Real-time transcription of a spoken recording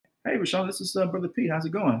"Hey, Roshonda, this is Brother Pete. How's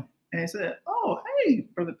it going?" And he said, "Oh, hey,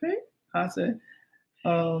 Brother Pete." I said,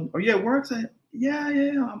 "Are you at work?" I said,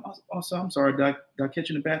 "Yeah. I'm sorry. Did I catch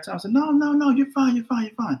you in a bad time?" I said, No. You're fine.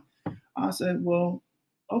 I said, "Well,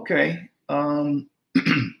 okay.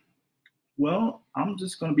 Well, I'm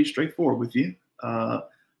just going to be straightforward with you. I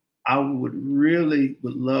would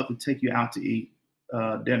love to take you out to eat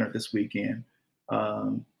dinner this weekend.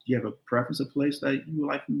 Do you have a preference, a place that you would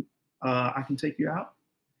like I can take you out?"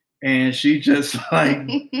 And she just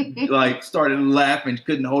like started laughing,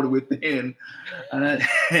 couldn't hold it within. And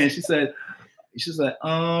she said,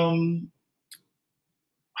 "How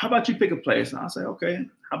about you pick a place?" And I said, "Okay.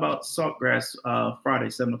 How about Saltgrass Friday,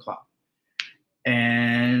 7:00?"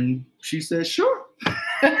 And she said, "Sure."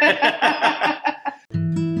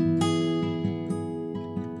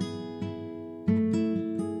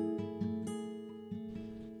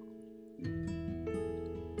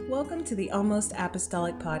 Welcome to the Almost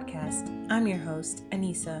Apostolic Podcast. I'm your host,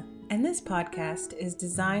 Anissa, and this podcast is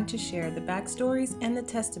designed to share the backstories and the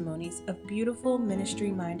testimonies of beautiful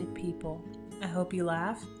ministry-minded people. I hope you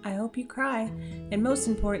laugh, I hope you cry, and most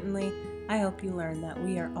importantly, I hope you learn that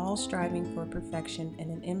we are all striving for perfection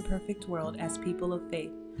in an imperfect world as people of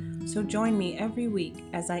faith. So join me every week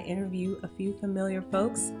as I interview a few familiar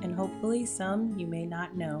folks and hopefully some you may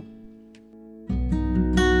not know.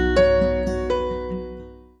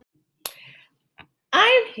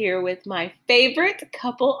 I'm here with my favorite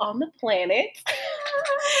couple on the planet,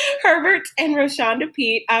 Herbert and Roshonda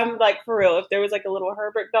Pete. I'm like, for real, if there was like a little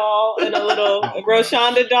Herbert doll and a little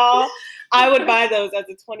Roshonda doll, I would buy those as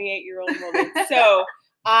a 28-year-old woman. So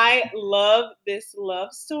I love this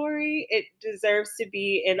love story. It deserves to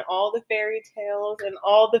be in all the fairy tales and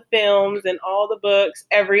all the films and all the books,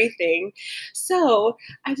 everything. So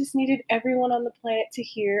I just needed everyone on the planet to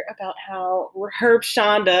hear about how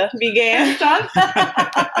Herbshonda began.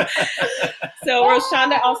 So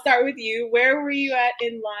Roshonda, I'll start with you. Where were you at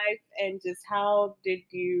in life and just how did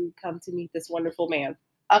you come to meet this wonderful man?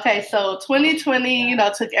 Okay, so 2020,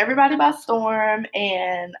 took everybody by storm,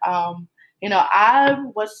 and I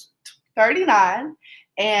was 39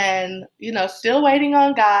 and, still waiting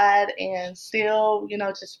on God and still,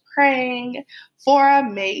 just praying for a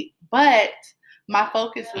mate. But my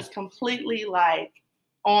focus was completely like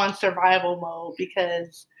on survival mode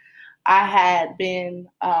because I had been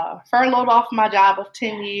furloughed off my job of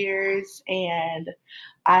 10 years, and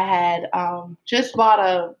I had just bought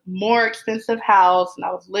a more expensive house, and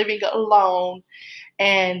I was living alone.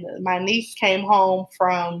 And my niece came home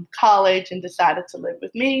from college and decided to live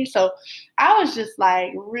with me. So I was just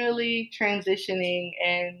like really transitioning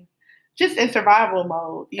and just in survival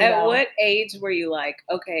mode. At what age were you like,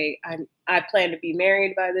 okay, I plan to be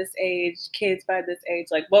married by this age, kids by this age?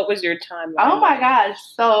 Like, what was your timeline? Oh my gosh.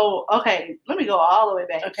 So, okay, let me go all the way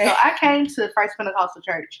back. Okay. So I came to First Pentecostal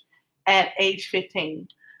Church at age 15.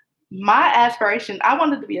 My aspiration, I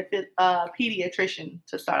wanted to be a pediatrician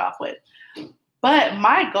to start off with. But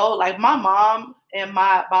my goal, like my mom and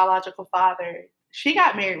my biological father, she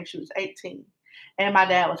got married when she was 18 and my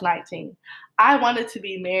dad was 19. I wanted to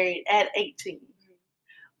be married at 18.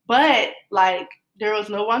 But like there was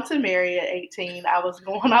no one to marry at 18. I was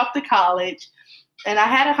going off to college, and I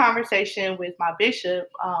had a conversation with my bishop,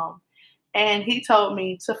 and he told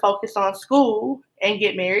me to focus on school and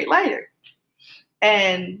get married later.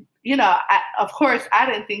 And, of course, I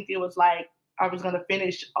didn't think it was like I was going to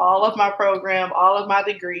finish all of my program, all of my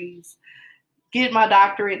degrees, get my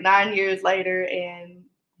doctorate 9 years later, and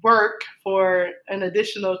work for an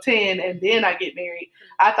additional 10, and then I get married.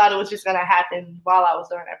 I thought it was just going to happen while I was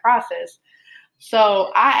doing that process.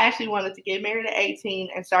 So I actually wanted to get married at 18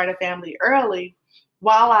 and start a family early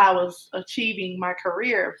while I was achieving my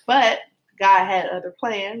career. But God had other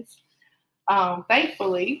plans,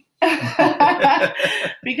 thankfully,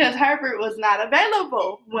 because Herbert was not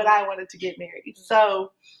available when I wanted to get married.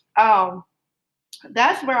 So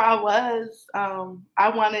that's where I was. I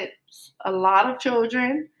wanted a lot of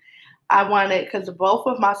children. Because both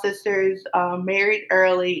of my sisters married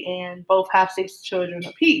early and both have 6 children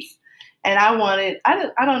apiece. And I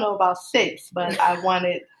don't know about 6, but I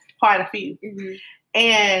wanted quite a few. Mm-hmm.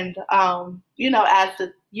 And, as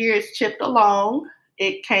the years chipped along,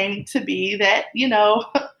 it came to be that, you're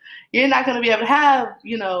not going to be able to have,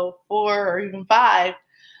 4 or even 5.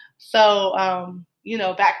 So,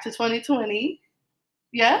 back to 2020.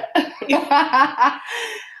 Yeah.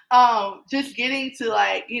 Just getting to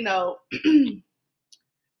like,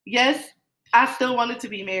 yes, I still wanted to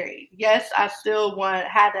be married. Yes, I still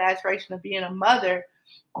had the aspiration of being a mother,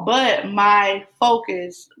 but my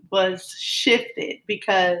focus was shifted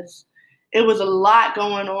because it was a lot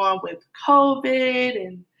going on with COVID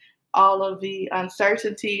and all of the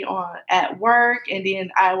uncertainty at work, and then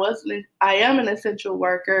I am an essential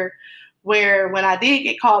worker, where when I did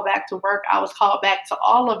get called back to work, I was called back to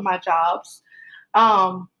all of my jobs,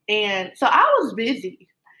 and so I was busy,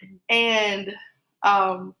 and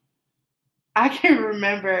I can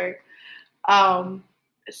remember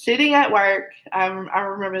sitting at work. I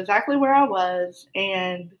remember exactly where I was,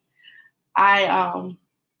 and I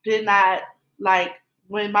did not like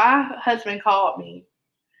when my husband called me.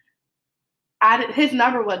 His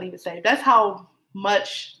number wasn't even saved. That's how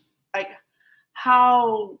much, like,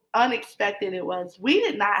 how unexpected it was. We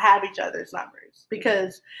did not have each other's numbers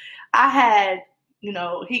because I had,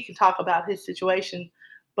 he can talk about his situation,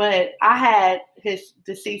 but I had his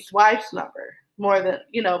deceased wife's number more than,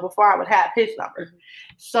 before I would have his number. Mm-hmm.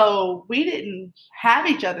 So we didn't have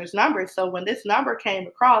each other's numbers. So when this number came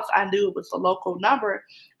across, I knew it was a local number.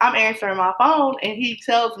 I'm answering my phone and he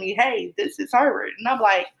tells me, "Hey, this is Herbert." And I'm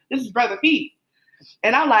like, "This is Brother Pete."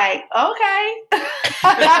 And I'm like, "Okay."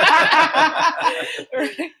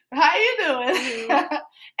 How you doing? Mm-hmm.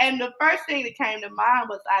 And the first thing that came to mind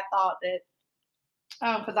was I thought that,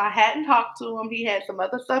 because I hadn't talked to him, he had some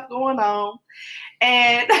other stuff going on.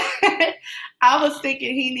 And I was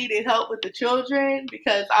thinking he needed help with the children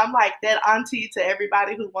because I'm like that auntie to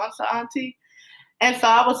everybody who wants an auntie. And so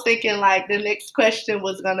I was thinking like the next question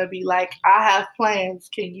was going to be like, "I have plans.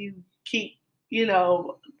 Can you keep,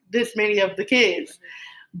 this many of the kids?"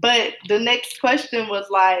 But the next question was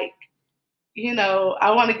like,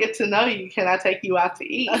 "I want to get to know you. Can I take you out to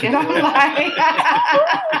eat?" And I'm like,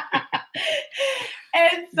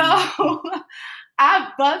 and so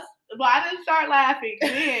I didn't start laughing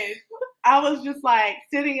then. I was just like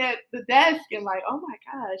sitting at the desk and like, oh my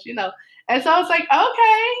gosh, And so I was like,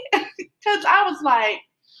 okay. Because I was like,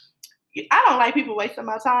 I don't like people wasting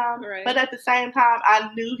my time. Right. But at the same time,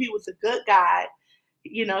 I knew he was a good guy.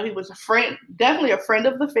 He was a friend, definitely a friend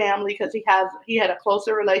of the family, because he had a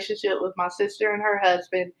closer relationship with my sister and her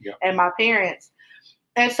husband and my parents.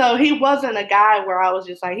 And so he wasn't a guy where I was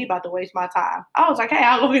just like, he about to waste my time. I was like, hey,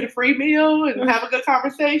 I'll go get a free meal and have a good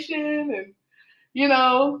conversation and,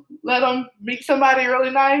 let him meet somebody really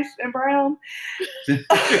nice and brown. And,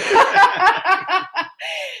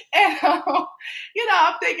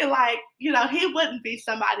 I'm thinking like, he wouldn't be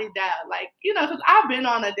somebody that like, because I've been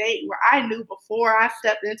on a date where I knew before I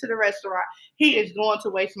stepped into the restaurant, he is going to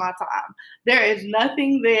waste my time. There is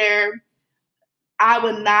nothing there. I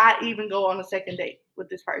would not even go on a second date with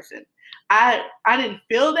this person. I didn't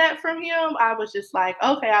feel that from him. I was just like,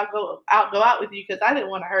 okay, I'll go out with you because I didn't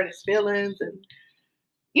want to hurt his feelings and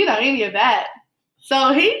any of that.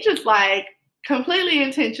 So he just like completely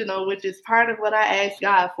intentional, which is part of what I asked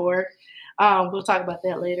God for. We'll talk about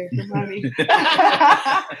that later. He was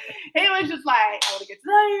just like, I want to get to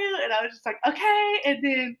know you, and I was just like, okay. And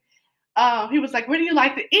then he was like, "Where do you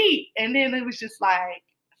like to eat?" And then it was just like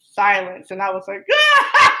silence, and I was like,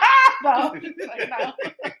 no, no, it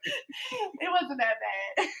wasn't that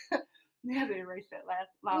bad. You have to erase that last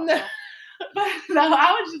long. No. But no,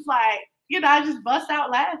 I was just like, I just bust out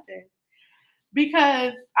laughing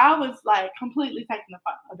because I was like completely taken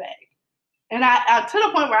aback. And I to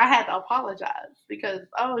the point where I had to apologize because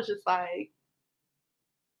I was just like,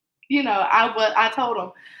 I told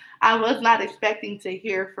him I was not expecting to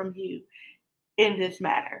hear from you in this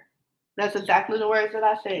manner. That's exactly the words that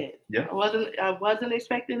I said. Yeah. I wasn't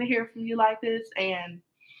expecting to hear from you like this, and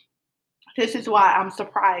this is why I'm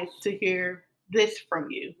surprised to hear this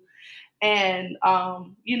from you. And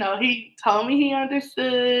he told me he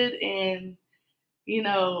understood, and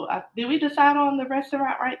did we decide on the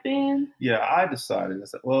restaurant right then? Yeah, I decided. I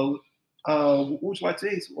said, "Well, what would you like to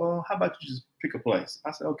eat?" "Well, how about you just pick a place?"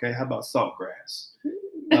 I said, "Okay, how about Saltgrass?"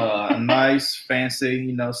 A nice,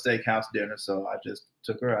 fancy, steakhouse dinner. So I just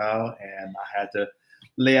took her out, and I had to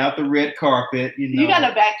lay out the red carpet. You got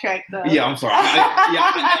to backtrack, though. Yeah, I'm sorry.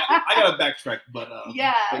 I got to backtrack, but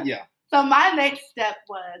yeah. So my next step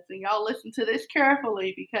was, and y'all listen to this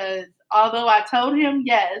carefully, because although I told him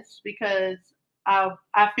yes, because I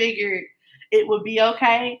figured it would be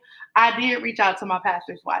okay, I did reach out to my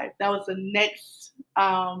pastor's wife. That was the next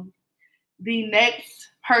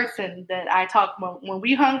person that I talked about. When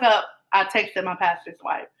we hung up, I texted my pastor's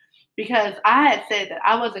wife because I had said that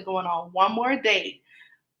I wasn't going on one more date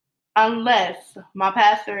unless my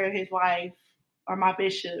pastor, his wife, or my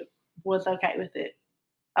bishop was okay with it.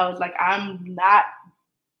 I was like, I'm not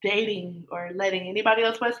dating or letting anybody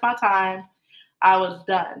else waste my time. I was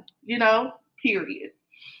done, period.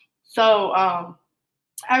 So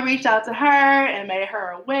I reached out to her and made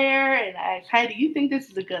her aware and asked, "Hey, do you think this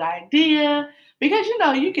is a good idea?" Because,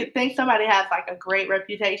 you could think somebody has like a great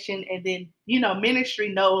reputation and then, ministry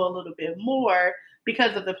know a little bit more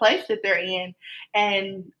because of the place that they're in.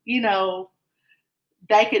 And,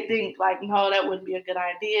 they could think like, no, that wouldn't be a good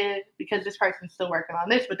idea because this person's still working on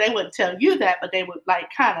this. But they wouldn't tell you that, but they would like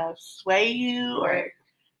kind of sway you or,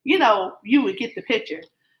 you would get the picture.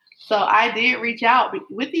 So I did reach out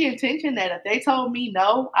with the intention that if they told me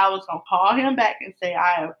no, I was going to call him back and say,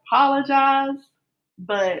 I apologize.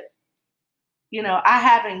 But I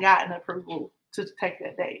haven't gotten approval to take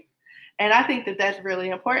that date. And I think that that's really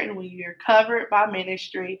important when you're covered by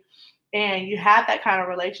ministry and you have that kind of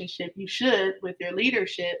relationship. You should with your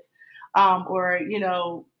leadership or,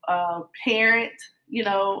 parent,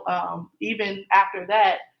 even after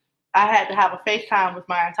that, I had to have a FaceTime with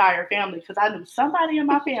my entire family because I knew somebody in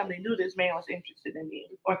my family knew this man was interested in me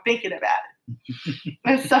or thinking about it.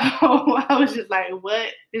 And so I was just like,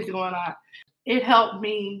 what is going on? It helped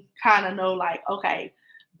me kind of know like, okay,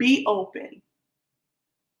 be open.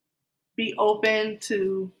 Be open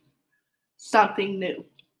to something new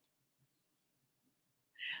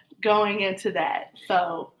going into that.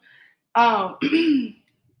 So, so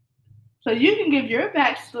you can give your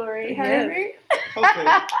backstory, Herbert.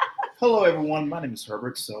 Okay. Hello, everyone. My name is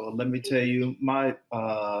Herbert. So let me tell you my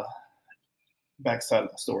backside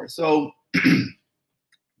of the story. So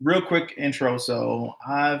real quick intro. So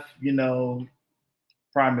I've,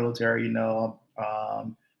 prior military,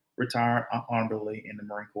 retired honorably in the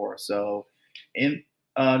Marine Corps. So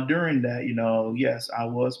during that, yes, I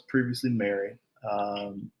was previously married.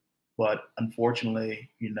 But unfortunately,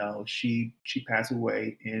 she passed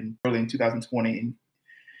away early in 2020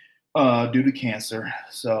 due to cancer.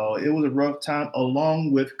 So it was a rough time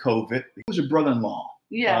along with COVID. It was your brother-in-law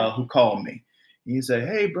who called me. And he said,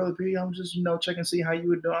 hey, Brother P, I'm just, checking to see how you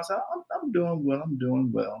were doing. I said, I'm doing well. I'm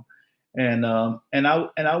doing well. And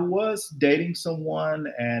I was dating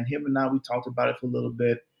someone, and him and we talked about it for a little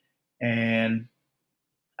bit. And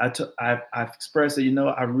I've expressed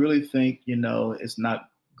that, I really think, it's not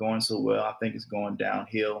going so well. I think it's going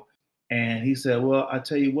downhill. And he said, well, I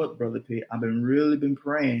tell you what, Brother P, I've really been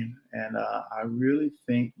praying, and I really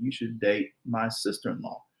think you should date my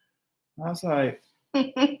sister-in-law. I was like,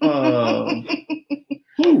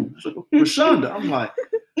 who? Roshonda. I'm like,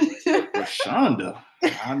 Roshonda.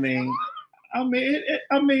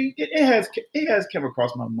 It has come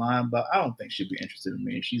across my mind, but I don't think she'd be interested in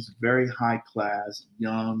me. She's very high class,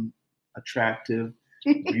 young, attractive,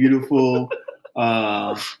 beautiful,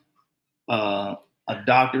 a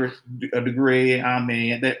doctorate degree.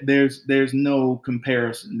 There's no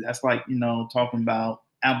comparison. That's like, talking about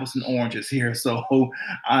apples and oranges here. So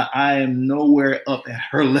I am nowhere up at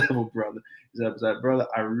her level, brother. He said, brother,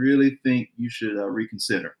 I really think you should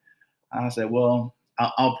reconsider. I said, well,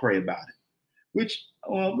 I'll pray about it, which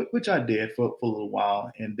I did for a little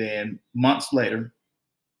while. And then months later,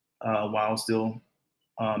 while I was still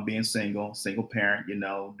being single parent,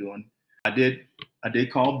 I did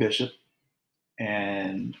call Bishop.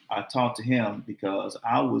 And I talked to him because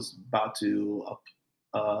I was about to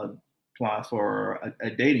apply for a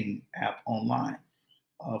dating app online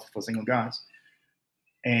for single guys.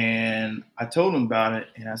 And I told him about it,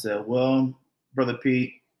 and I said, well, Brother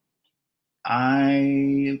Pete,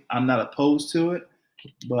 I'm not opposed to it,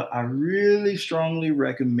 but I really strongly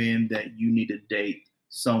recommend that you need to date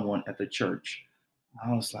someone at the church.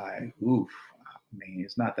 I was like, oof. I mean,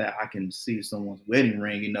 it's not that I can see someone's wedding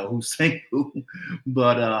ring, who's single,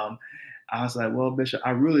 but I was like, well, Bishop,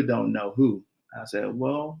 I really don't know who. I said,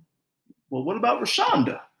 well, what about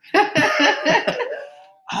Roshonda?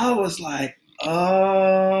 I was like,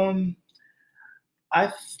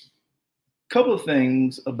 couple of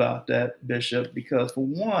things about that, Bishop, because for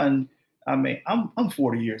one, I'm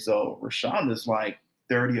 40 years old. Roshonda's like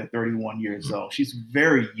 30 or 31 years old. She's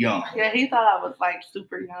very young. Yeah, he thought I was like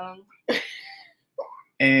super young.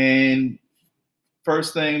 And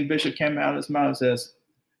first thing Bishop came out of his mouth says,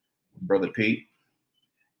 Brother Pete,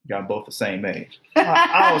 you got both the same age.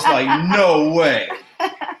 I was like, no way.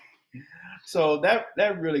 So that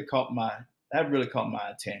really caught my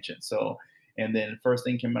attention. So, and then the first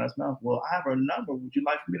thing came out of his mouth, well, I have her number. Would you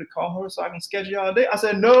like for me to call her so I can schedule y'all a date? I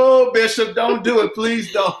said, no, Bishop, don't do it.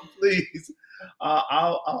 Please don't, please. He said,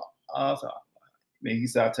 I'll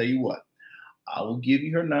tell you what. I will give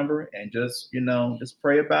you her number and just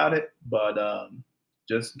pray about it, but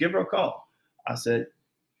just give her a call. I said,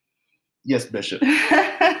 yes, Bishop.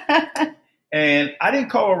 And I didn't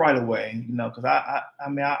call her right away, because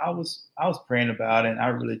I was praying about it, and I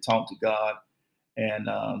really talked to God. And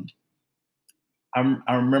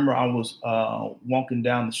I remember I was walking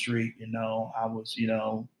down the street, I was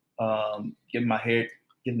getting my hair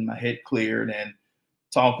getting my head cleared and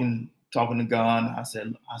talking to God. I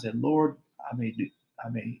said, Lord,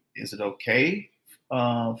 is it okay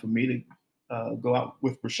for me to go out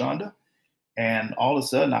with Roshonda? And all of a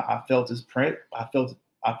sudden, I felt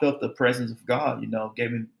I felt the presence of God.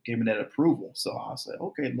 Gave me that approval. So I said,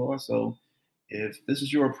 okay, Lord. So if this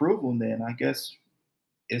is your approval, then I guess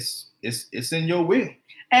it's in your will.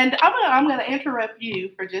 And I'm gonna interrupt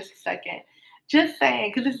you for just a second, just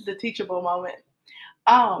saying, because this is a teachable moment.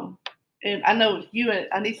 And I know you and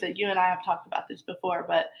Anissa, you and I have talked about this before,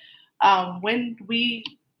 but when we,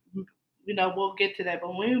 we'll get to that.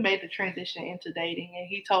 But when we made the transition into dating, and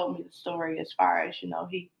he told me the story as far as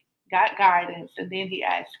he got guidance, and then he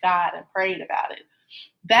asked God and prayed about it.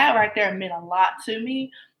 That right there meant a lot to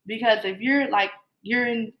me, because if you're like you're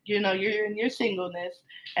in your singleness,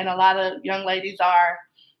 and a lot of young ladies are,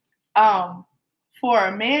 for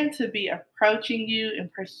a man to be approaching you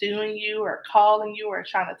and pursuing you or calling you or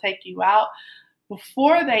trying to take you out,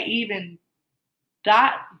 before they even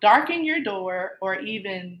darken your door or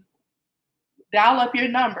even dial up your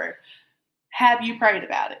number, have you prayed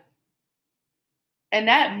about it? And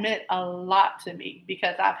that meant a lot to me,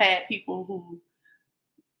 because I've had people who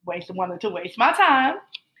wanted to waste my time,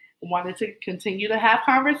 wanted to continue to have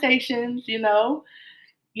conversations.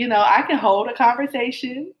 I can hold a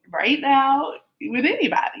conversation right now with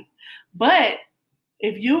anybody. But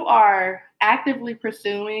if you are actively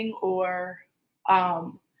pursuing or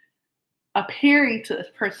appearing to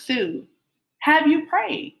pursue, have you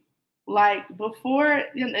prayed? Like before,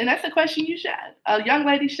 and that's a question a young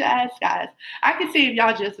lady should ask, guys. I can see if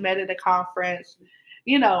y'all just met at a conference,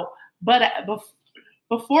 but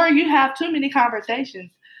before you have too many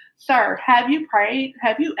conversations, sir, have you prayed?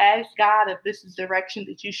 Have you asked God if this is the direction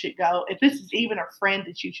that you should go? If this is even a friend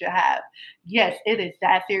that you should have? Yes, it is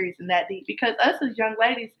that serious and that deep. Because us as young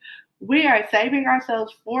ladies, we are saving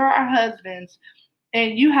ourselves for our husbands.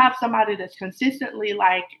 And you have somebody that's consistently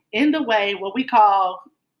like in the way, what we call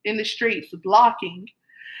in the streets, blocking.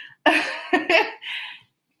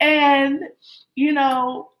 And,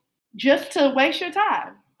 just to waste your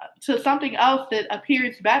time to something else that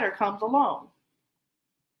appears better comes along.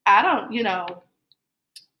 I don't,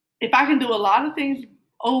 if I can do a lot of things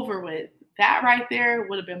over with, that right there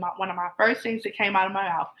would have been one of my first things that came out of my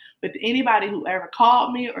mouth with anybody who ever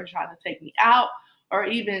called me or tried to take me out or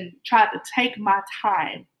even tried to take my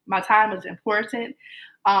time. My time is important.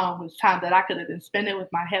 It was time that I could have been spending with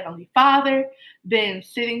my Heavenly Father than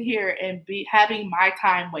sitting here and having my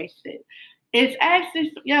time wasted. It's ask this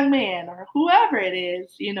young man or whoever it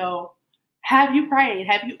is, have you prayed?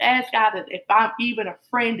 Have you asked God if I'm even a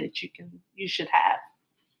friend that you should have?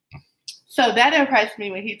 So that impressed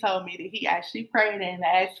me when he told me that he actually prayed and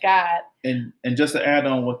asked God. And just to add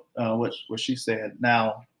on what she said,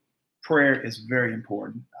 now prayer is very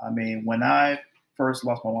important. I mean, when I first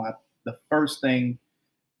lost my wife, the first thing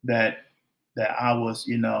that I was,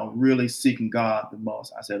 really seeking God the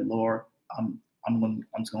most, I said, Lord, I'm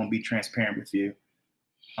just going to be transparent with you.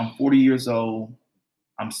 I'm 40 years old.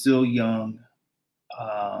 I'm still young.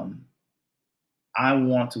 I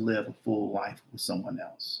want to live a full life with someone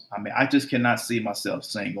else. I mean, I just cannot see myself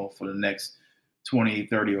single for the next 20,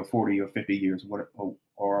 30, or 40, or 50 years,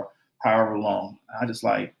 or however long.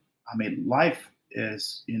 Life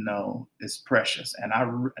is, is precious. And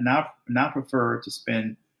I prefer to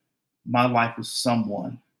spend my life with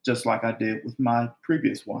someone just like I did with my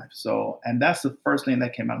previous wife. So, and that's the first thing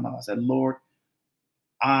that came out of my mouth. I said, Lord,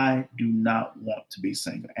 I do not want to be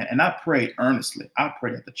single. And I prayed earnestly. I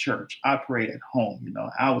prayed at the church. I prayed at home.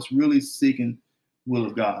 I was really seeking the will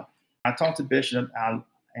of God. I talked to Bishop,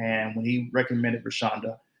 and when he recommended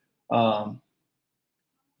Roshonda,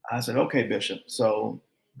 I said, okay, Bishop. So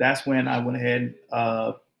that's when I went ahead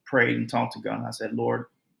and prayed and talked to God. And I said, Lord,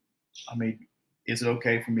 is it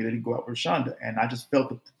okay for me to go out with Roshonda? And I just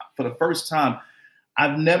felt for the first time,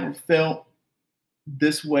 I've never felt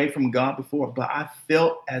this way from God before, but I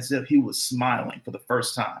felt as if he was smiling for the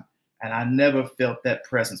first time. And I never felt that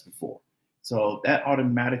presence before. So that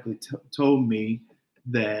automatically told me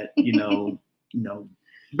that,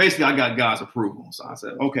 basically I got God's approval. So I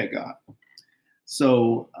said, okay, God.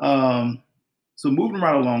 So, so moving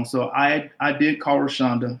right along. So I did call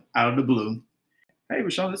Roshonda out of the blue. Hey,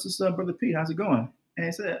 Roshonda, this is Brother Pete. How's it going? And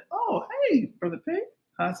he said, oh, hey, Brother Pete.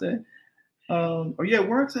 I said, are you at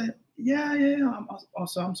work? I said, yeah.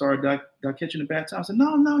 I'm sorry. Did I catch you in a bad time? I said,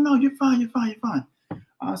 no, you're fine.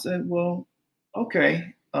 I said, well,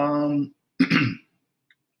 okay.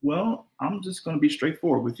 Well, I'm just going to be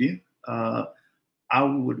straightforward with you. I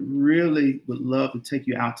would love to take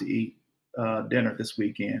you out to eat dinner this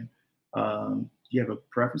weekend. Do you have a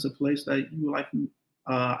preference, a place that you would like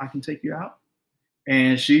I can take you out.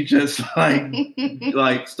 And she just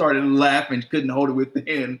like started laughing. She couldn't hold it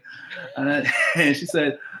within. And she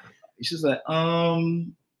said,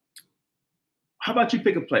 how about you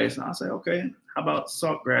pick a place? And I said, okay, how about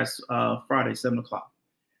Saltgrass Friday, 7:00?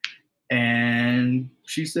 And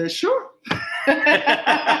she said, sure.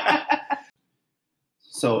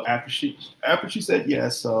 So after she said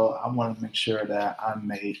yes, so I wanted to make sure that I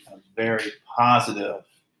made a very positive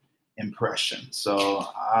impression. So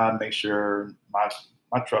I make sure my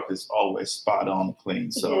truck is always spot on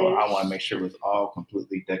clean. So I want to make sure it was all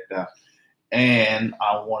completely decked out. And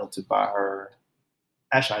I wanted to buy her.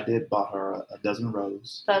 Actually, I did buy her a dozen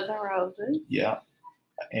roses. Dozen roses. Yeah.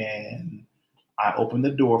 And I opened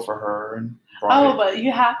the door for her and but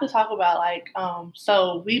you have to talk about like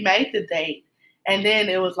so we made the date and then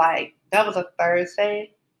it was like that was a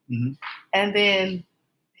Thursday. Mm-hmm. And then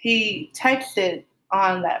he texted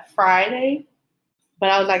on that Friday. But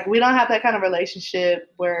I was like, we don't have that kind of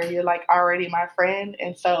relationship where you're like already my friend.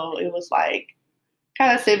 And so it was like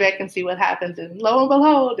kind of sit back and see what happens. And lo and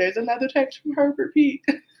behold, there's another text from Herbert Pete.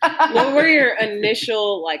 What were your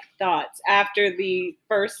initial like thoughts after the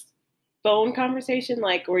first phone conversation?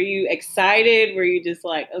 Like, were you excited? Were you just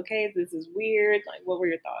like, okay, this is weird? Like, what were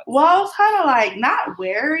your thoughts? Well, I was kind of like not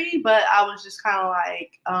wary, but I was just kind of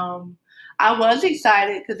like, I was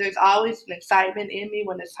excited because there's always an excitement in me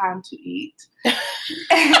when it's time to eat.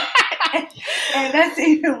 And that's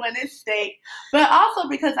even when it's steak. But also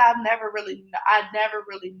because I never really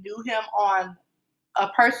knew him on a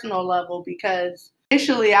personal level because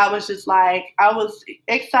initially I was just like, I was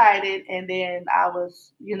excited and then I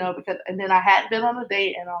was, and then I hadn't been on a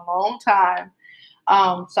date in a long time.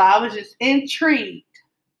 So I was just intrigued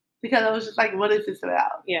because I was just like, what is this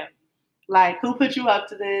about? Yeah. Like, who put you up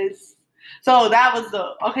to this? So that was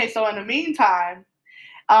so in the meantime,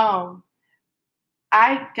 I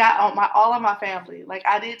got on all of my family. Like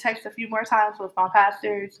I did text a few more times with my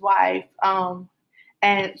pastor's wife,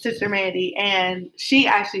 and Sister Mandy, and she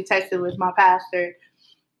actually texted with my pastor.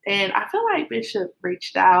 And I feel like Bishop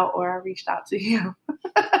reached out or I reached out to him.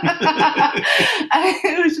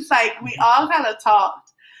 It was just like we all kind of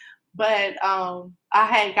talked, but I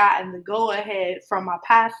had gotten the go ahead from my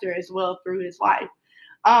pastor as well through his wife.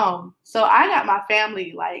 So I got my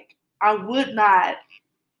family, like I would not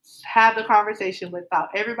have the conversation without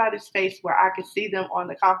everybody's face where I could see them on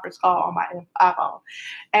the conference call on my iPhone.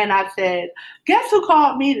 And I said, guess who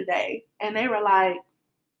called me today? And they were like,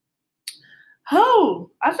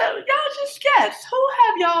 who? I said, y'all just guess. Who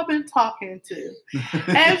have y'all been talking to?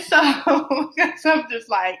 And so I'm just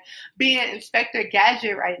like being Inspector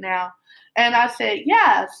Gadget right now. And I said,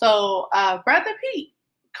 yeah, so Brother Pete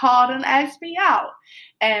called and asked me out.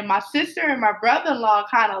 And my sister and my brother-in-law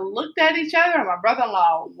kind of looked at each other and my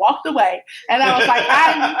brother-in-law walked away. And I was like,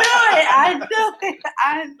 I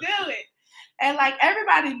knew it. And like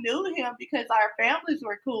everybody knew him because our families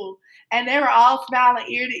were cool and they were all smiling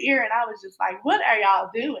ear to ear. And I was just like, what are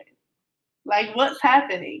y'all doing? Like, what's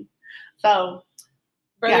happening? So,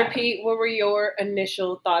 Brother Pete, what were your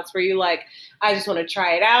initial thoughts? Were you like, I just want to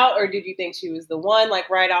try it out? Or did you think she was the one,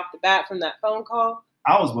 like right off the bat from that phone call?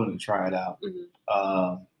 I was willing to try it out,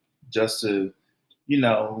 just to,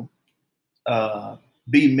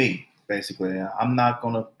 be me. Basically, I'm not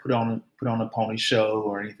gonna put on a pony show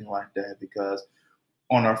or anything like that because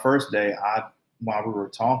on our first day, while we were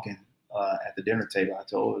talking at the dinner table, I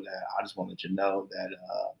told her that I just want to let you know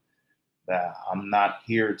that I'm not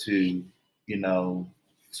here to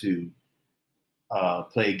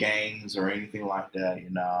play games or anything like that. I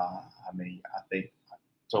mean, I think I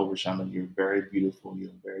told Roshonda, you're very beautiful, you're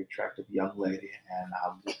a very attractive young lady, and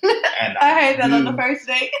I heard that on the first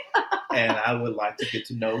date. And I would like to get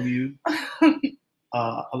to know you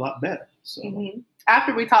a lot better. So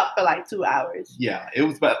after we talked for like 2 hours. Yeah, it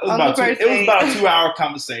was about a 2-hour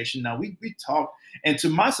conversation. Now we talked, and to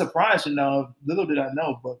my surprise, little did I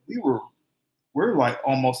know, but we're like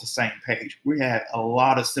almost the same page. We had a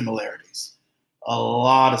lot of similarities.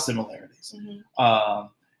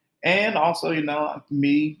 And also,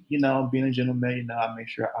 me, being a gentleman, I make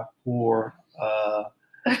sure I pour a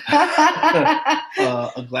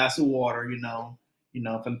glass of water,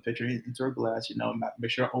 from the pitcher into her glass,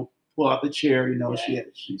 make sure I pull out the chair,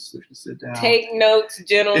 she should sit down. Take notes,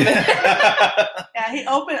 gentlemen. Yeah, he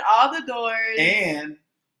opened all the doors.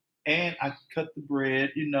 And I cut the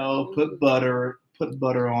bread, put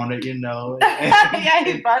butter on it, yeah,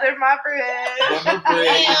 he buttered my bread.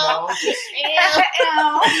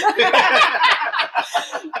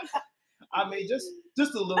 I mean, just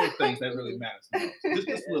the little things that really matters the most.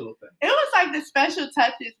 Just little things. It was like the special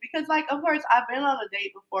touches because, like, of course, I've been on a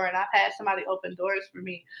date before and I've had somebody open doors for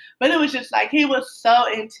me, but it was just like he was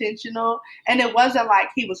so intentional, and it wasn't like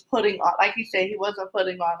he was putting on, like you said, he wasn't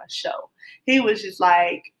putting on a show. He was just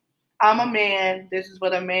like, I'm a man. This is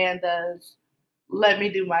what a man does. Let me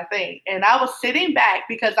do my thing. And I was sitting back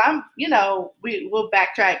because we'll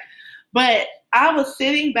backtrack, but I was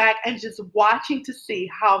sitting back and just watching to see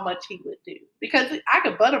how much he would do. Because I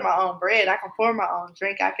could butter my own bread. I can pour my own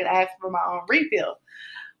drink. I could ask for my own refill.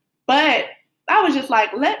 But I was just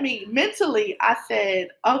like, mentally, I said,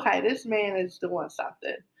 okay, this man is doing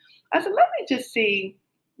something. I said, let me just see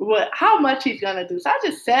how much he's going to do. So I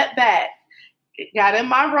just sat back, got in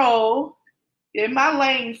my role, in my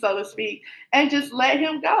lane, so to speak, and just let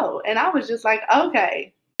him go. And I was just like,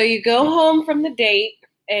 okay. So you go home from the date,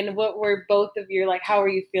 and what were both of you, like, how were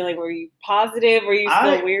you feeling? Were you positive? Were you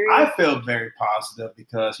still weary? I felt very positive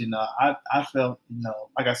because, I felt,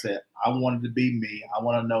 like I said, I wanted to be me. I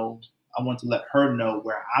wanted to let her know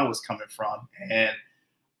where I was coming from. And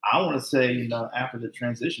I want to say, after the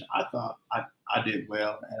transition, I thought I did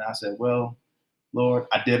well. And I said, well, Lord,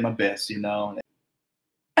 I did my best,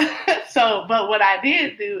 So, but what I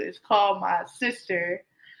did do is call my sister,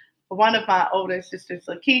 one of my older sisters,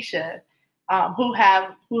 Lakeisha, who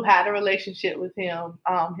had a relationship with him,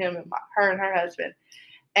 her and her husband.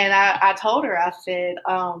 And I told her, I said,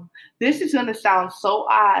 this is going to sound so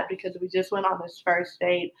odd because we just went on this first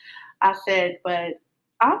date. I said, but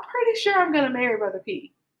I'm pretty sure I'm going to marry Brother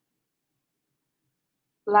P.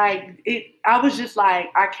 I was just like,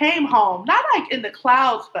 I came home, not like in the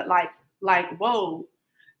clouds, but like, whoa,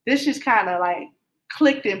 this just kind of like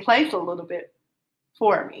clicked in place a little bit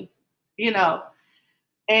for me,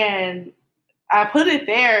 and I put it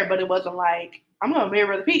there, but it wasn't like, I'm going to marry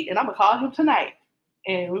Brother Pete and I'm going to call him tonight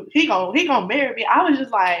and he gonna marry me. I was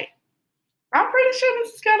just like, I'm pretty sure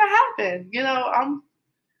this is going to happen.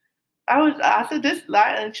 I said this,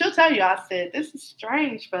 and she'll tell you, I said, this is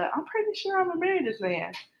strange, but I'm pretty sure I'm going to marry this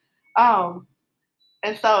man. And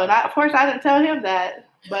of course I didn't tell him that,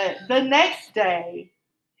 but the next day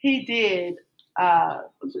he did,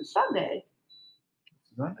 was it Sunday?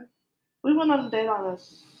 Sunday? We went on a date on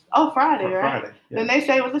Friday, right? Friday, yeah. Then they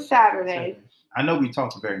say it was a Saturday. I know we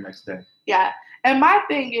talked the very next day. Yeah. And my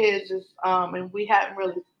thing is, and we haven't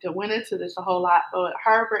really went into this a whole lot, but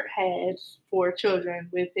Herbert has 4 children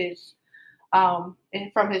with his, and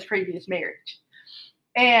from his previous marriage.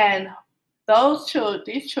 And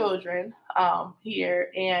these children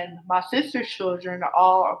here and my sister's children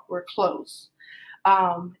all were close.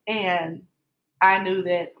 And I knew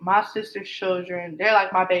that my sister's children, they're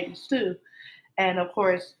like my babies too. And of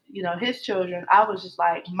course, his children, I was just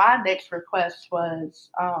like, my next request was,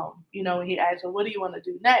 when he asked, well, what do you want to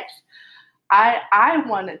do next? I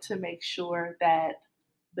wanted to make sure that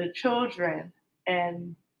the children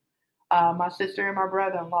and my sister and my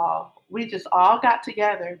brother-in-law, we just all got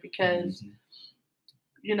together because,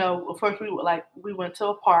 of course we went to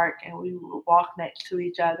a park and we would walk next to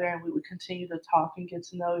each other and we would continue to talk and get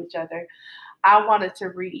to know each other. I wanted to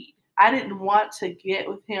read. I didn't want to get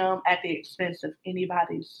with him at the expense of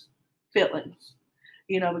anybody's feelings,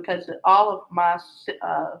 because all of my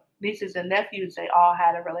nieces and nephews, they all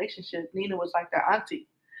had a relationship. Nina was like their auntie.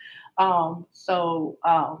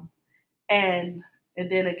 And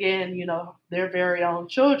then again, their very own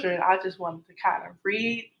children, I just wanted to kind of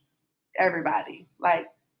read everybody. Like,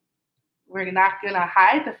 we're not going to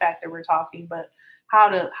hide the fact that we're talking, but how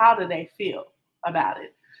do they feel about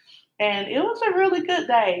it? And it was a really good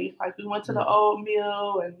day. Like, we went to the old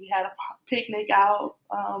mill and we had a picnic out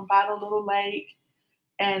by the little lake.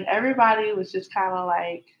 And everybody was just kind of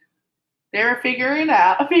like, they were figuring it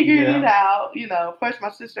out. Of course, my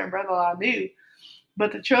sister and brother-in-law knew.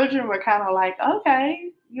 But the children were kind of like, okay,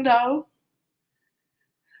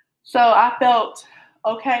 So I felt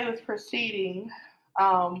okay with proceeding.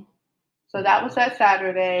 So that was that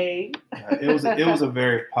Saturday. It was a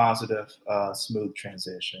very positive, smooth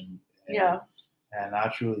transition. And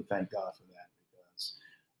I truly thank God for that because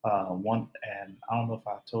and I don't know if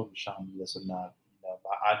I told Roshonda this or not, but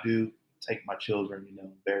I do take my children,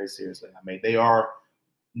 very seriously. I mean, they are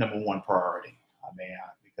number one priority.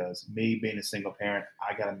 Because me being a single parent,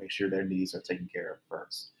 I got to make sure their needs are taken care of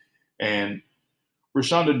first. And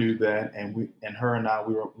Roshonda knew that, and her and I,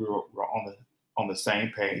 we were on the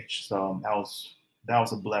same page. So that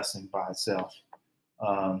was a blessing by itself.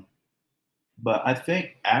 But I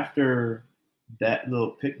think after that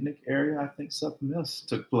little picnic area, I think something else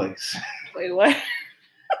took place. Wait, what?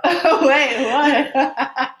 Wait,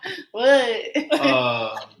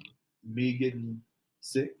 what? Me getting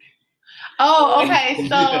sick. Oh, okay.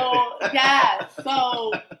 So yeah.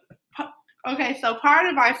 So okay. So part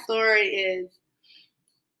of our story is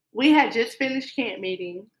we had just finished camp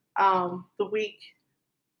meeting the week.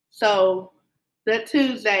 So the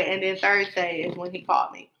Tuesday and then Thursday is when he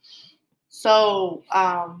called me. So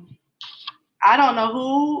I don't know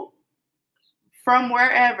who from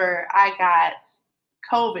wherever I got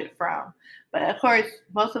COVID from. But of course,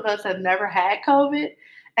 most of us have never had COVID.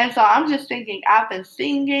 And so I'm just thinking I've been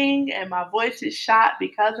singing and my voice is shot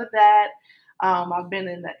because of that. I've been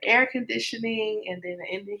in the air conditioning and then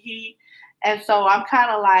in the heat. And so I'm kind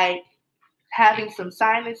of like having some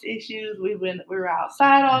sinus issues. We were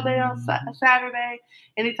outside all day on Saturday.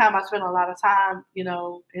 Anytime I spend a lot of time, in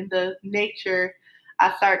the nature,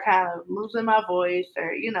 I start kind of losing my voice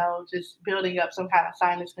or, just building up some kind of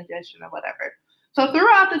sinus congestion or whatever. So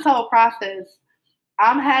throughout this whole process,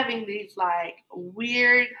 I'm having these like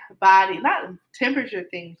weird body, not temperature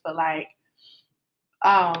things, but like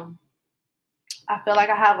I feel like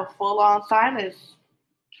I have a full-on sinus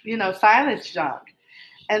junk.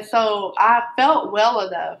 And so I felt well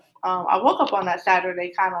enough. I woke up on that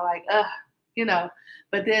Saturday kind of like,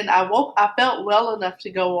 but then I felt well enough to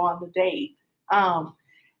go on the date.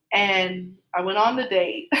 And I went on the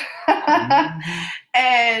date.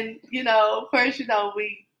 And, of course,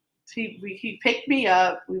 he picked me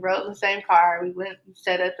up. We rode in the same car. We went and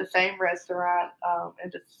sat at the same restaurant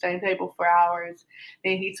at the same table for hours.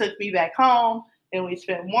 Then he took me back home, and we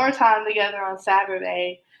spent more time together on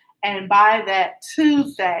Saturday. And by that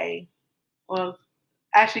Tuesday, well,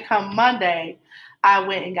 actually come Monday, I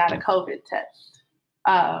went and got a COVID test.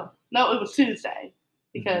 No, it was Tuesday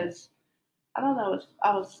because I don't know,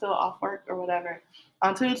 I was still off work or whatever.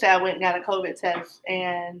 On Tuesday, I went and got a COVID test,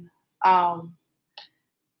 and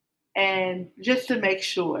just to make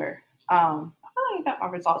sure, I feel like I got my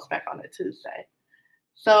results back on that Tuesday.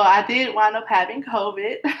 So I did wind up having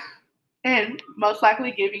COVID, and most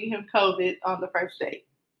likely giving him COVID on the first date.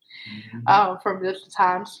 From just the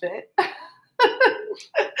time spent.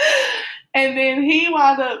 And then he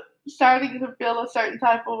wound up starting to feel a certain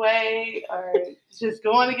type of way or just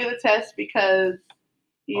going to get a test because,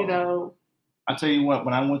 I'll tell you what,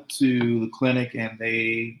 when I went to the clinic and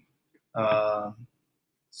they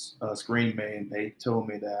screened me and they told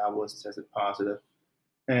me that I was tested positive,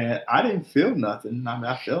 and I didn't feel nothing. I mean,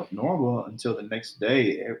 I felt normal until the next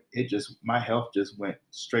day. My health just went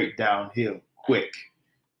straight downhill quick.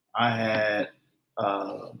 I had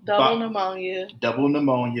double pneumonia,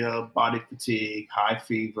 body fatigue, high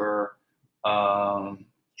fever,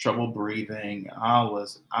 trouble breathing. I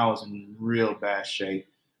was in real bad shape.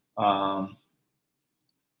 There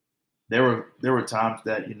were times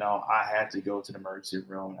that I had to go to the emergency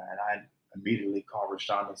room, and I immediately called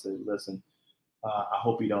Roshonda and said, "Listen, I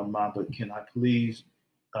hope you don't mind, but can I please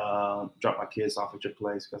drop my kids off at your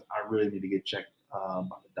place because I really need to get checked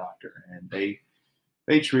by the doctor?" And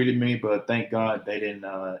they treated me, but thank God they didn't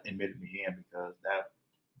admit me in because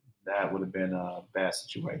that would have been a bad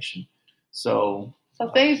situation. So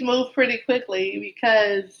things moved pretty quickly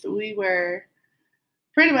because we were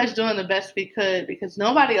pretty much doing the best we could because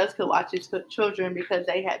nobody else could watch his children because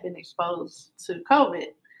they had been exposed to COVID.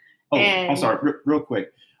 Oh, I'm sorry, real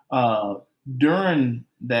quick. During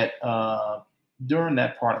that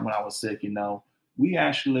part when I was sick, we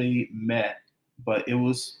actually met, but it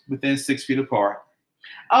was within 6 feet apart.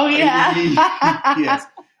 Oh yeah. Yes.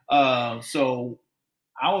 So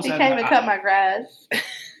I was. He came and cut my grass.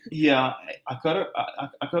 Yeah, I cut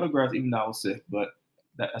her grass even though I was sick, but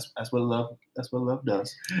that's what love does. Love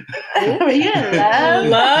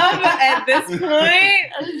at this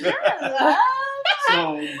point.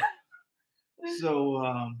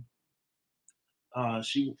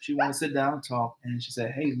 She wanted to sit down and talk, and she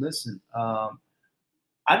said, "Hey, listen, I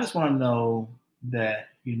just want to know that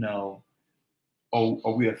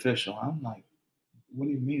are we official?" I'm like, "What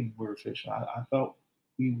do you mean we're official? I thought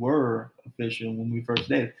we were official when we first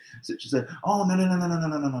dated." So she said, "Oh,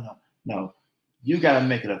 no. You got to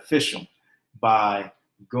make it official by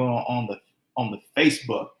going on the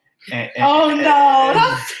Facebook." Oh no,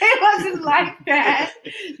 don't say it wasn't like that.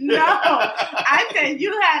 No, I said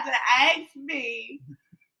you had to ask me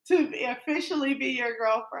to officially be your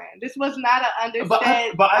girlfriend. This was not an understood.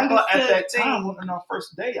 But I thought at that time, on our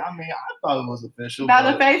first date, I thought it was official. Now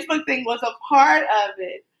the Facebook thing was a part of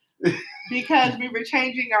it because we were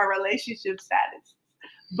changing our relationship status.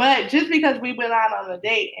 But just because we went out on a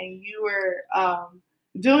date and you were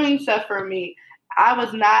doing stuff for me, I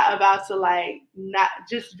was not about to not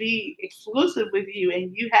just be exclusive with you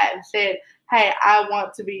and you hadn't said, "Hey, I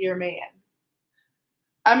want to be your man."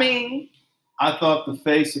 I mean, I thought the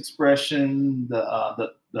face expression,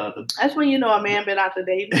 the That's when you know a man been out the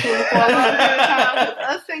dating pool for a long period of time.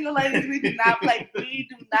 Us single ladies, we do not play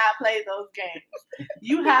those games.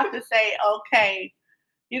 You have to say, okay,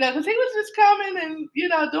 because he was just coming and,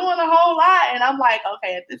 doing a whole lot. And I'm like,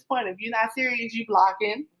 okay, at this point, if you're not serious, you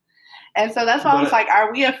blocking. And so that's why I was like,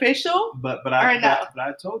 are we official? But no?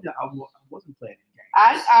 I told you I wasn't playing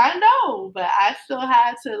games. I know, but I still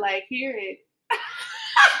had to hear it.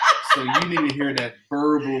 So you need to hear that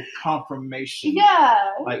verbal confirmation.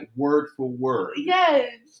 Yeah. Like word for word.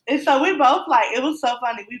 Yes. And so we both it was so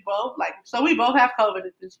funny. We both we both have COVID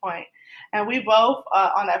at this point. And we both,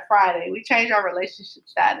 on that Friday, we changed our relationship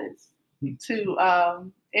status to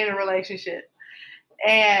in a relationship.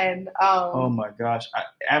 And oh my gosh.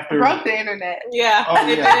 After broke the internet. Yeah. Oh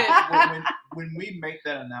yeah. when we make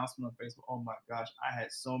that announcement on Facebook, oh my gosh, I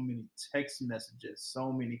had so many text messages,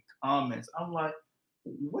 so many comments. I'm like,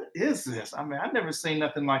 what is this? I mean, I've never seen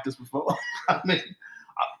nothing like this before. I mean,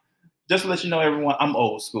 just to let you know, everyone, I'm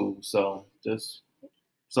old school, so just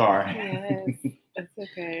sorry. Yes, that's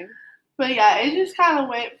okay. But yeah, it just kind of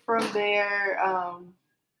went from there.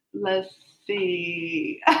 Let's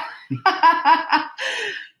see.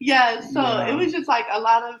 Yeah, so it was just a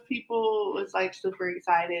lot of people was super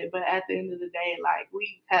excited, but at the end of the day,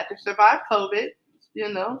 we had to survive COVID,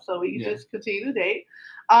 so we just continue to date.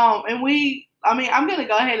 And I'm gonna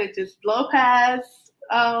go ahead and just blow past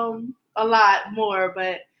a lot more,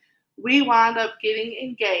 but we wound up getting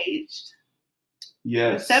engaged.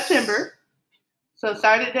 Yes. In September. So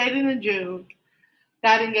started dating in June,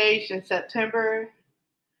 got engaged in September.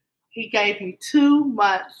 He gave me 2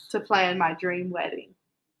 months to plan my dream wedding,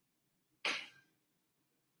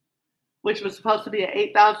 which was supposed to be an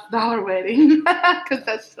 $8,000 wedding because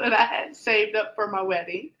that's what I had saved up for my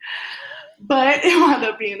wedding. But it wound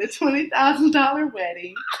up being a $20,000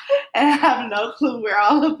 wedding, and I have no clue where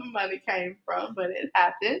all of the money came from, but it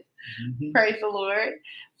happened. Mm-hmm. Praise the Lord.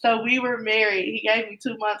 So we were married. He gave me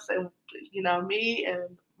 2 months, and me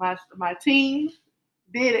and my team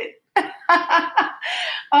did it.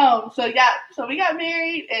 So we got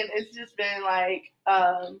married, and it's just been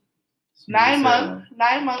 9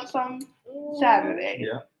 months on Saturday.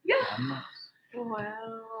 Yeah. Wow.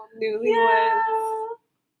 Newlyweds.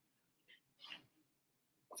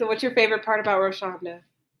 So what's your favorite part about Roshonda?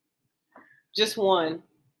 Just one.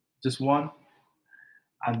 Just one?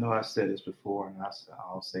 I know I said this before, and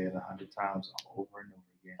I'll say it 100 times over and over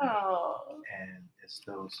again. Oh. And it's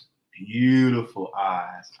those beautiful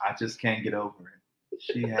eyes. I just can't get over it.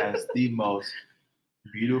 She has the most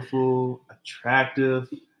beautiful, attractive,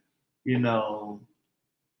 I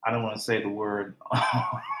don't want to say the word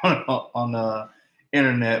on the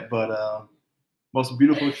internet, but most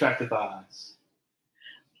beautiful, attractive eyes.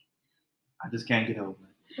 I just can't get over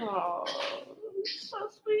it. Oh, so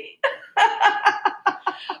sweet.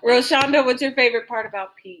 Roshonda, what's your favorite part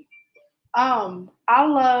about Pete? I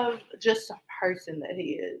love just the person that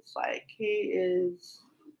he is.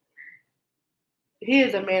 He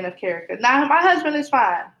is a man of character. Now, my husband is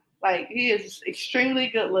fine. He is extremely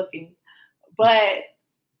good looking, but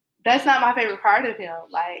that's not my favorite part of him.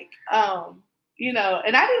 And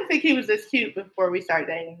I didn't think he was this cute before we started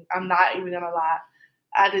dating. I'm not even gonna lie.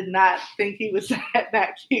 I did not think he was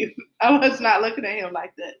that cute. I was not looking at him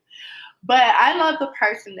like that. But I love the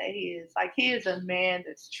person that he is. He is a man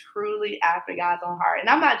that's truly after God's own heart. And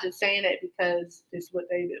I'm not just saying it because it's what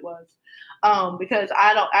David was. Because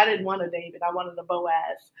I didn't want a David. I wanted a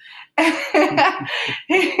Boaz.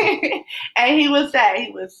 And he was that.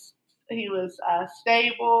 He was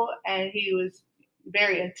stable, and he was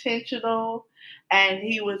very intentional. And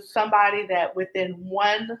he was somebody that within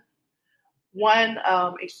one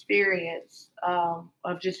experience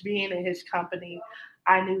of just being in his company,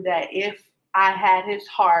 I knew that if I had his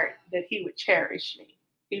heart, that he would cherish me.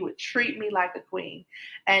 He would treat me like a queen.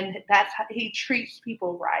 And that's how he treats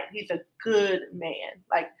people right. He's a good man.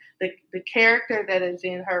 The character that is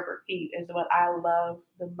in Herbert Pete is what I love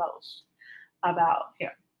the most about him.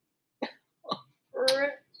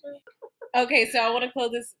 Okay, so I want to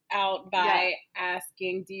close this out by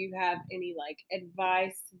asking, do you have any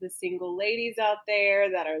advice to the single ladies out there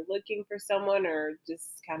that are looking for someone or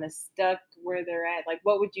just kind of stuck where they're at?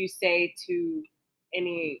 What would you say to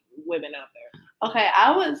any women out there? Okay,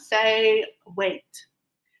 I would say wait.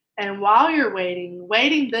 And while you're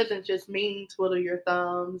waiting doesn't just mean twiddle your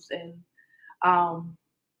thumbs and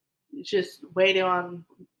just waiting on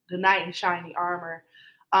the knight in shining armor,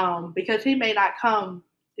 because he may not come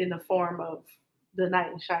in the form of the knight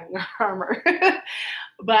in shining armor.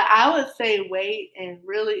 But I would say wait and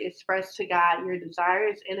really express to God your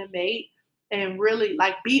desires in a mate, and really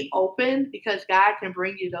be open, because God can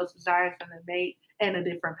bring you those desires in a mate, in a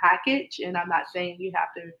different package. And I'm not saying you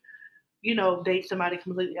have to, date somebody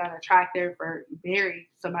completely unattractive or marry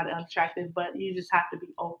somebody unattractive, but you just have to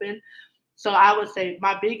be open. So I would say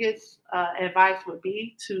my biggest advice would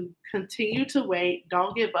be to continue to wait.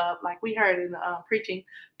 Don't give up. Like we heard in the preaching,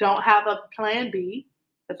 don't have a plan B,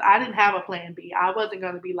 because I didn't have a plan B. I wasn't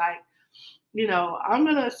going to be like, I'm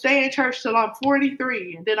going to stay in church till I'm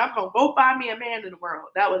 43 and then I'm going to go find me a man in the world.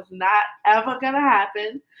 That was not ever going to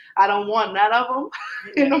happen. I don't want none of them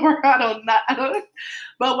in the world. I don't.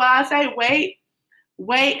 But when I say wait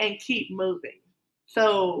and keep moving.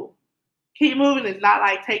 So keep moving is not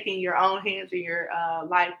like taking your own hands in your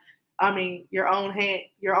life. Your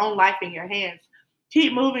own life in your hands.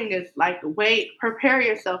 Keep moving is like wait, prepare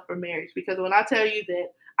yourself for marriage. Because when I tell you that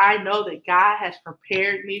I know that God has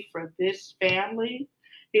prepared me for this family,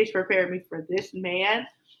 He's prepared me for this man,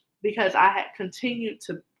 because I had continued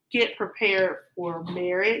to get prepared for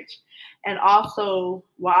marriage. And also,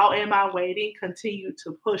 while in my waiting, continue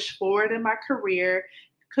to push forward in my career,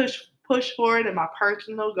 push forward in my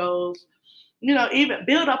personal goals. Even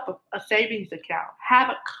build up a savings account, have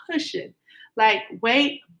a cushion. Like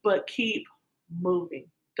wait, but keep moving.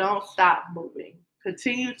 Don't stop moving.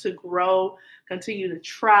 Continue to grow, continue to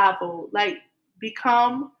travel, like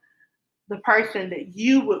become the person that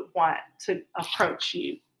you would want to approach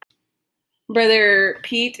you. Brother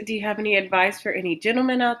Pete, do you have any advice for any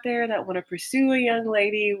gentlemen out there that want to pursue a young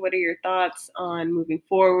lady? What are your thoughts on moving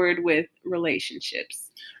forward with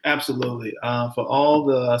relationships? Absolutely. For all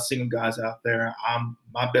the single guys out there,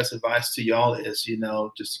 my best advice to y'all is,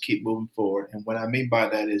 just to keep moving forward. And what I mean by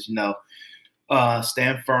that is,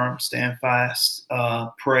 stand firm, stand fast,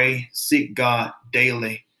 pray, seek God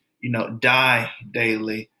daily, die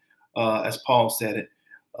daily, as Paul said it.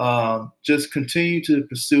 Just continue to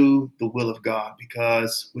pursue the will of God,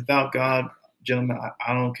 because without God, gentlemen,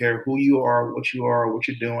 I don't care who you are, what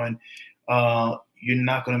you're doing, you're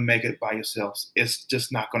not going to make it by yourselves. It's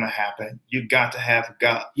just not going to happen. You got to have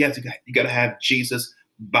God. You got to have Jesus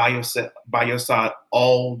by your side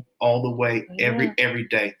all the way, every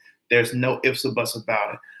day. There's no ifs or buts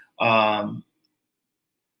about it.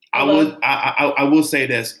 I will say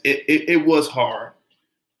this. It was hard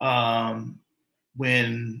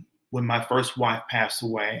when my first wife passed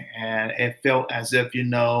away, and it felt as if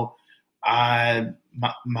my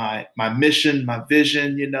mission, my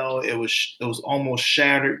vision, it was almost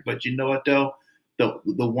shattered. But you know what though, the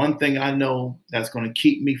one thing I know that's going to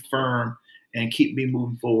keep me firm and keep me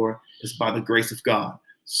moving forward is by the grace of God.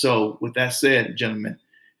 So with that said, gentlemen,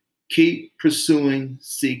 keep pursuing,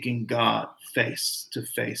 seeking God face to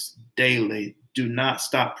face daily. Do not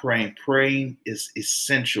stop praying. Praying is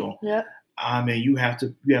essential. Yep. You have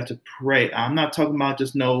to pray. I'm not talking about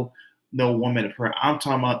just no 1 minute prayer. I'm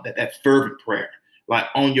talking about that fervent prayer, like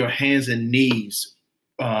on your hands and knees,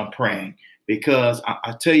 praying. Because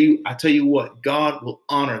I tell you what, God will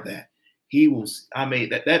honor that. He will.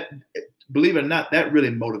 That believe it or not, that really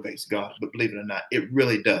motivates God. But believe it or not, it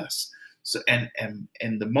really does. So and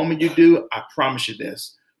the moment you do, I promise you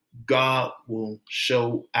this, God will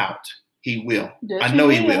show out. He will. Yes, I know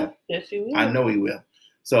He will. Yes, He will. I know He will.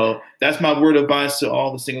 So that's my word of advice to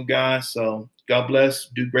all the single guys. So God bless.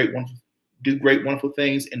 Do great, wonderful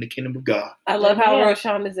things in the kingdom of God. I love how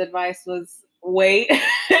Roshonda's advice was wait,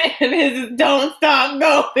 and his is don't stop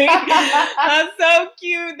going. That's so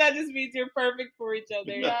cute. That just means you're perfect for each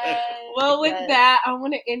other. Yes, well, with that, I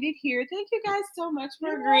want to end it here. Thank you guys so much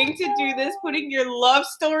for agreeing to do this, putting your love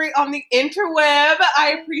story on the interweb.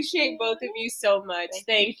 I appreciate both of you so much.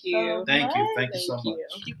 Thank you. Thank you. Thank you so much.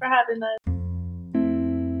 Thank you for having us.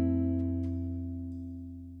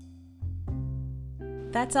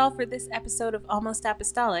 That's all for this episode of Almost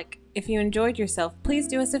Apostolic. If you enjoyed yourself, please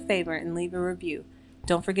do us a favor and leave a review.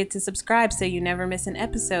 Don't forget to subscribe so you never miss an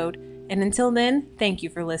episode. And until then, thank you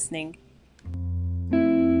for listening.